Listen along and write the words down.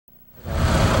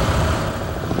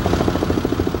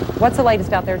What's the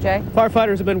latest out there, Jay?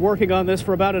 Firefighters have been working on this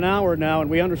for about an hour now,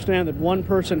 and we understand that one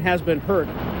person has been hurt.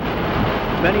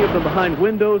 Many of them behind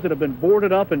windows that have been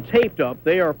boarded up and taped up.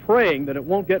 They are praying that it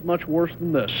won't get much worse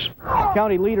than this.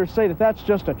 County leaders say that that's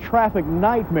just a traffic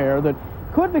nightmare that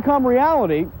could become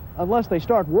reality unless they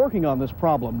start working on this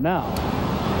problem now.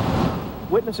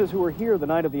 Witnesses who were here the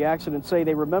night of the accident say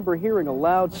they remember hearing a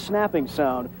loud snapping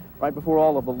sound right before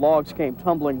all of the logs came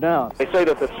tumbling down. They say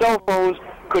that the cell phones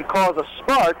could cause a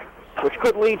spark, which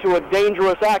could lead to a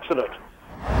dangerous accident.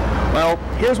 Well,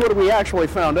 here's what we actually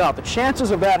found out. The chances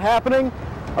of that happening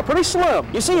are pretty slim.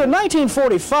 You see, in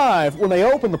 1945, when they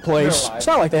opened the place, it's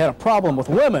not like they had a problem with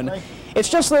women. It's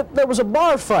just that there was a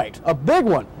bar fight, a big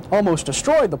one, almost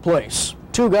destroyed the place.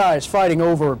 Two guys fighting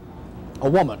over a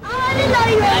woman.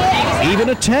 Even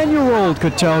a 10-year-old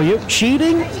could tell you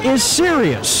cheating is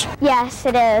serious. Yes,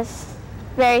 it is.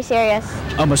 Very serious.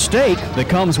 A mistake that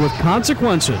comes with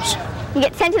consequences. You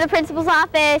get sent to the principal's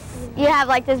office. You have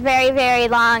like this very, very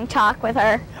long talk with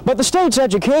her. But the state's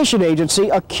education agency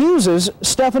accuses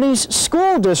Stephanie's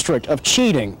school district of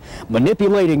cheating,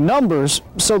 manipulating numbers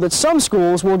so that some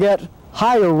schools will get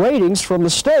higher ratings from the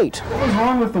state. What was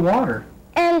wrong with the water?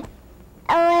 It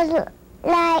was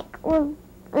like we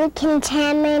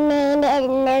contaminated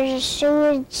and there's a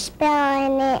sewage spill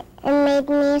in it. It made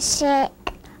me sick.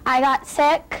 I got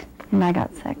sick. And I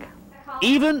got sick.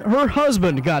 Even her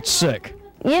husband got sick.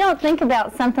 You don't think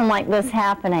about something like this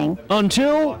happening.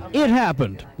 Until it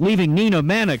happened, leaving Nina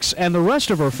Mannix and the rest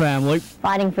of her family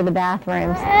Fighting for the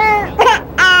bathrooms.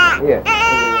 Yeah,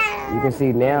 you can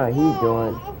see now he's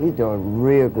doing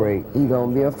real great. He's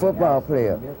gonna be a football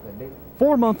player.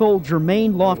 4-month-old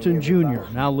Jermaine Lofton Jr.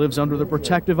 now lives under the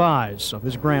protective eyes of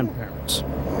his grandparents.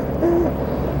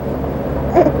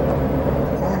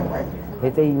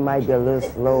 They say he might be a little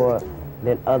slower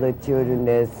than other children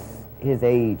that's his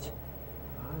age.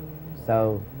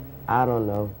 So, I don't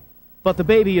know. But the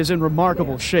baby is in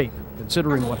remarkable shape,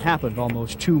 considering what happened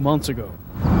almost 2 months ago.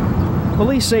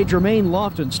 Police say Jermaine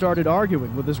Lofton started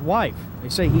arguing with his wife. They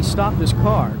say he stopped his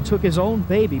car, took his own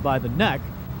baby by the neck,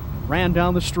 and ran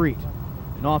down the street.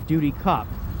 An off-duty cop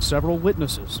and several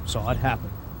witnesses saw it happen.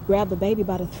 Grab the baby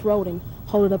by the throat and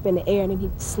hold it up in the air, and then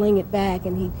he'd sling it back,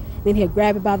 and then he'd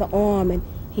grab it by the arm, and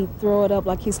he'd throw it up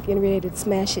like he's getting ready to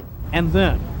smash it. And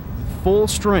then, with full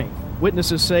strength,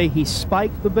 witnesses say he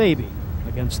spiked the baby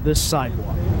against this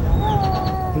sidewalk.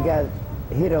 He got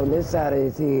hit on this side of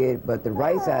his head, but the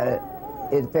right side,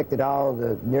 it affected all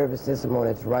the nervous system on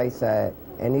his right side.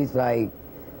 And he's like,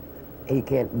 he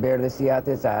can't barely see out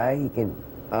this eye, he can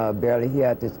barely hear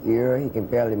out this ear, he can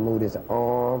barely move his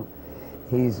arm.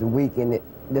 He's weak, and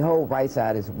the whole right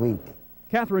side is weak.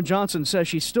 Katherine Johnson says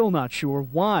she's still not sure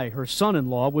why her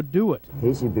son-in-law would do it.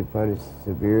 He should be punished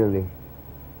severely,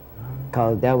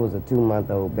 because that was a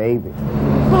 2-month-old baby.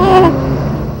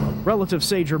 Relatives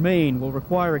say Jermaine will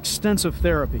require extensive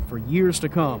therapy for years to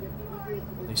come.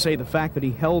 They say the fact that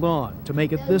he held on to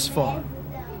make it this far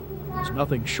is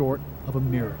nothing short of a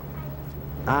miracle.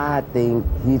 I think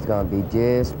he's going to be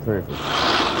just perfect.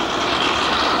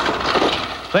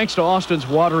 Thanks to Austin's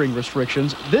watering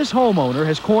restrictions, this homeowner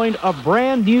has coined a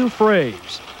brand new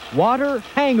phrase, water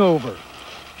hangover.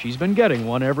 She's been getting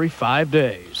one every 5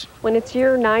 days. When it's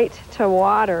your night to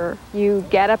water, you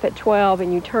get up at 12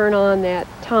 and you turn on that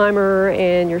timer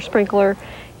and your sprinkler,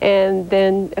 and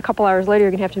then a couple hours later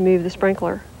you're gonna have to move the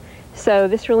sprinkler. So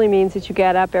this really means that you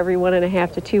get up every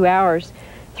 1.5 to 2 hours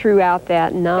throughout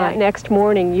that night. Next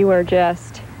morning you are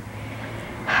just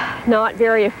not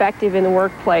very effective in the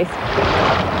workplace.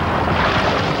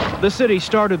 The city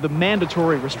started the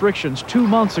mandatory restrictions 2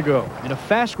 months ago. In a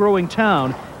fast-growing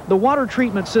town, the water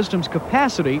treatment system's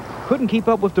capacity couldn't keep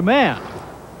up with demand.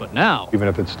 But now, even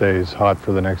if it stays hot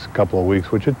for the next couple of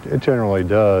weeks, which it generally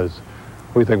does,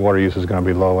 we think water use is going to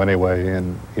be low anyway,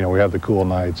 and we have the cool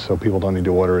nights, so people don't need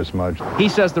to water as much. He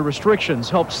says the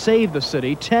restrictions helped save the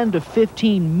city 10 to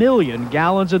 15 million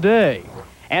gallons a day.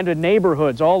 And in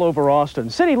neighborhoods all over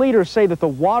Austin, city leaders say that the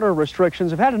water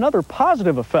restrictions have had another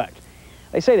positive effect.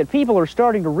 They say that people are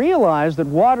starting to realize that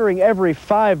watering every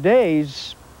 5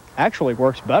 days actually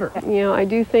works better. I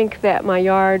do think that my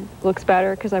yard looks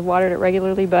better because I've watered it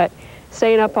regularly, but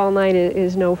staying up all night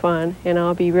is no fun, and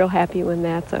I'll be real happy when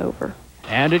that's over.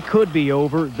 And it could be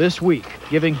over this week,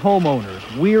 giving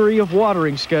homeowners weary of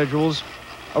watering schedules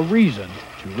a reason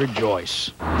to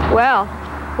rejoice. Well,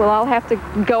 we'll all have to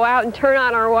go out and turn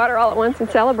on our water all at once and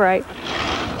celebrate.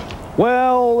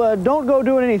 Well, don't go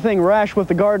doing anything rash with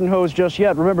the garden hose just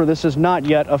yet. Remember, this is not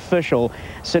yet official.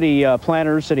 City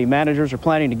planners, city managers are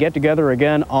planning to get together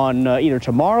again on either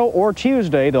tomorrow or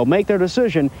Tuesday. They'll make their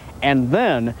decision, and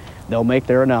then they'll make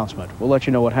their announcement. We'll let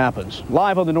you know what happens.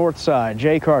 Live on the north side,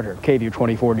 Jay Carter, KVUE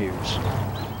 24 News.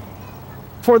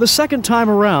 For the second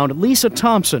time around, Lisa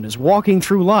Thompson is walking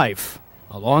through life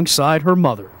alongside her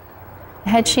mother.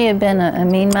 Had she had been a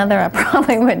mean mother, I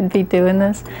probably wouldn't be doing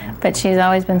this, but she's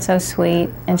always been so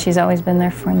sweet, and she's always been there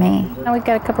for me. Now we've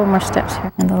got a couple more steps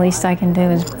here, and the least I can do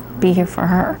is be here for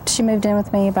her. She moved in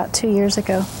with me about 2 years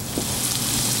ago.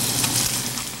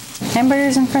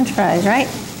 Hamburgers and french fries, right?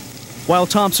 While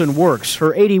Thompson works,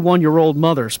 her 81-year-old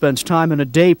mother spends time in a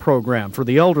day program for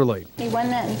the elderly. You won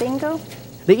that in bingo?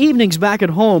 The evenings back at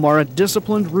home are a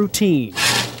disciplined routine.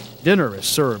 Dinner is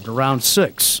served around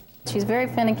 6. She's very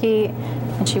finicky,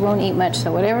 and she won't eat much,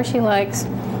 so whatever she likes,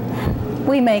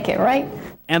 we make it, right?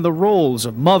 And the roles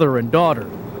of mother and daughter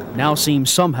now seem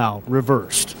somehow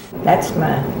reversed. That's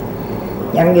my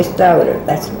youngest daughter.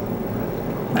 That's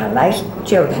my last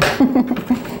children.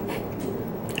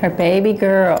 Her baby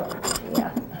girl.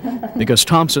 Because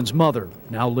Thompson's mother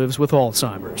now lives with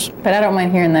Alzheimer's. But I don't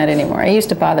mind hearing that anymore. It used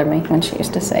to bother me when she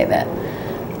used to say that.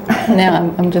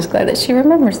 Now I'm just glad that she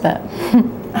remembers that.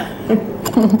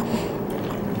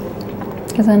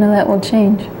 Because I know that will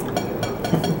change. We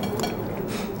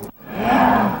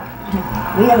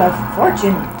have a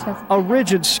fortune. A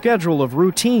rigid schedule of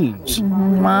routines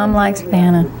Mom likes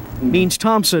Vanna. means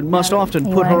Thompson must often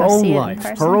You put her wanna go own see it in life,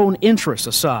 person? her own interests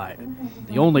aside.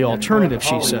 The only alternative,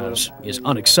 she says, is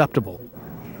unacceptable.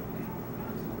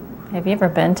 Have you ever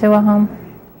been to a home?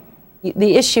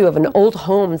 The issue of an old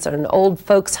homes or an old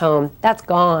folks' home, that's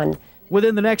gone.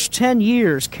 Within the next 10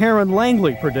 years, Karen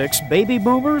Langley predicts baby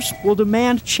boomers will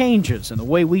demand changes in the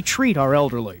way we treat our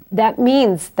elderly. That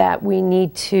means that we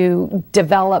need to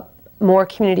develop more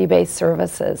community-based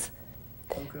services,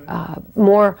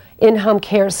 more in-home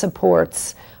care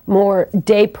supports, more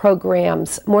day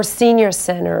programs, more senior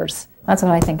centers. That's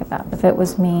what I think about. If it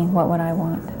was me, what would I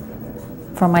want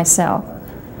for myself?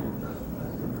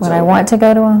 Would I want to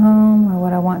go to a home, or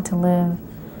would I want to live,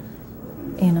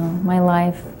 my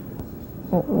life,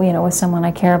 with someone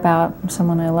I care about,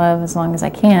 someone I love as long as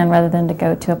I can, rather than to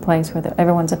go to a place where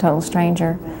everyone's a total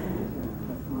stranger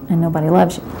and nobody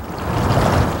loves you.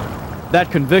 That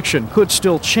conviction could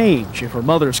still change if her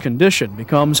mother's condition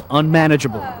becomes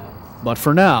unmanageable. But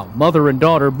for now, mother and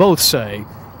daughter both say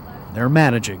they're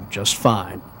managing just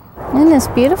fine. Isn't this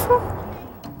beautiful?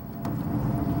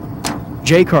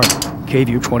 Jay Carter,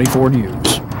 KVUE 24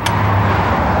 News.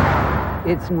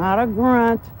 It's not a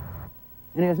grunt,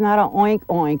 and it's not an oink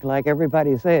oink like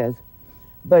everybody says,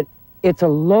 but it's a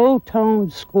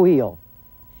low-toned squeal.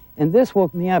 And this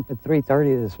woke me up at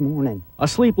 3:30 this morning. A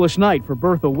sleepless night for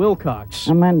Bertha Wilcox.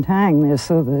 I'm untying this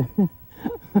so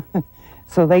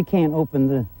so they can't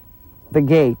open the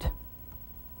gate.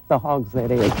 The hogs,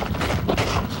 that is.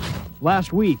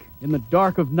 Last week, in the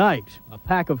dark of night, a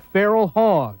pack of feral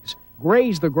hogs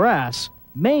grazed the grass,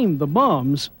 maimed the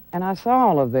mums. And I saw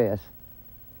all of this,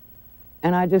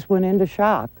 and I just went into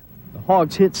shock. The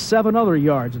hogs hit 7 other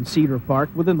yards in Cedar Park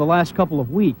within the last couple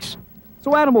of weeks.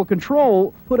 So animal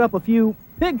control put up a few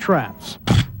pig traps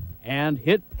and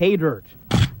hit pay dirt.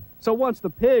 So once the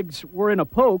pigs were in a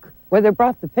poke... Well, they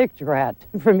brought the picture out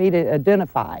for me to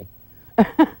identify.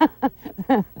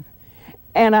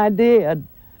 And I did,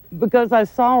 because I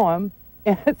saw them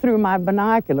through my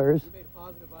binoculars. You made a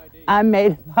positive ID. I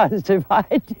made a positive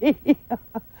ID.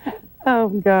 Oh,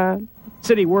 God.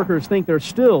 City workers think there's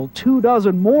still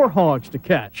 24 more hogs to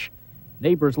catch.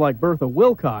 Neighbors like Bertha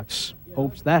Wilcox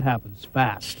hopes that happens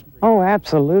fast. Oh,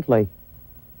 absolutely.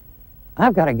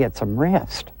 I've got to get some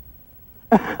rest.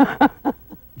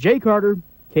 Jay Carter,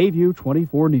 KVUE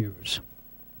 24 News.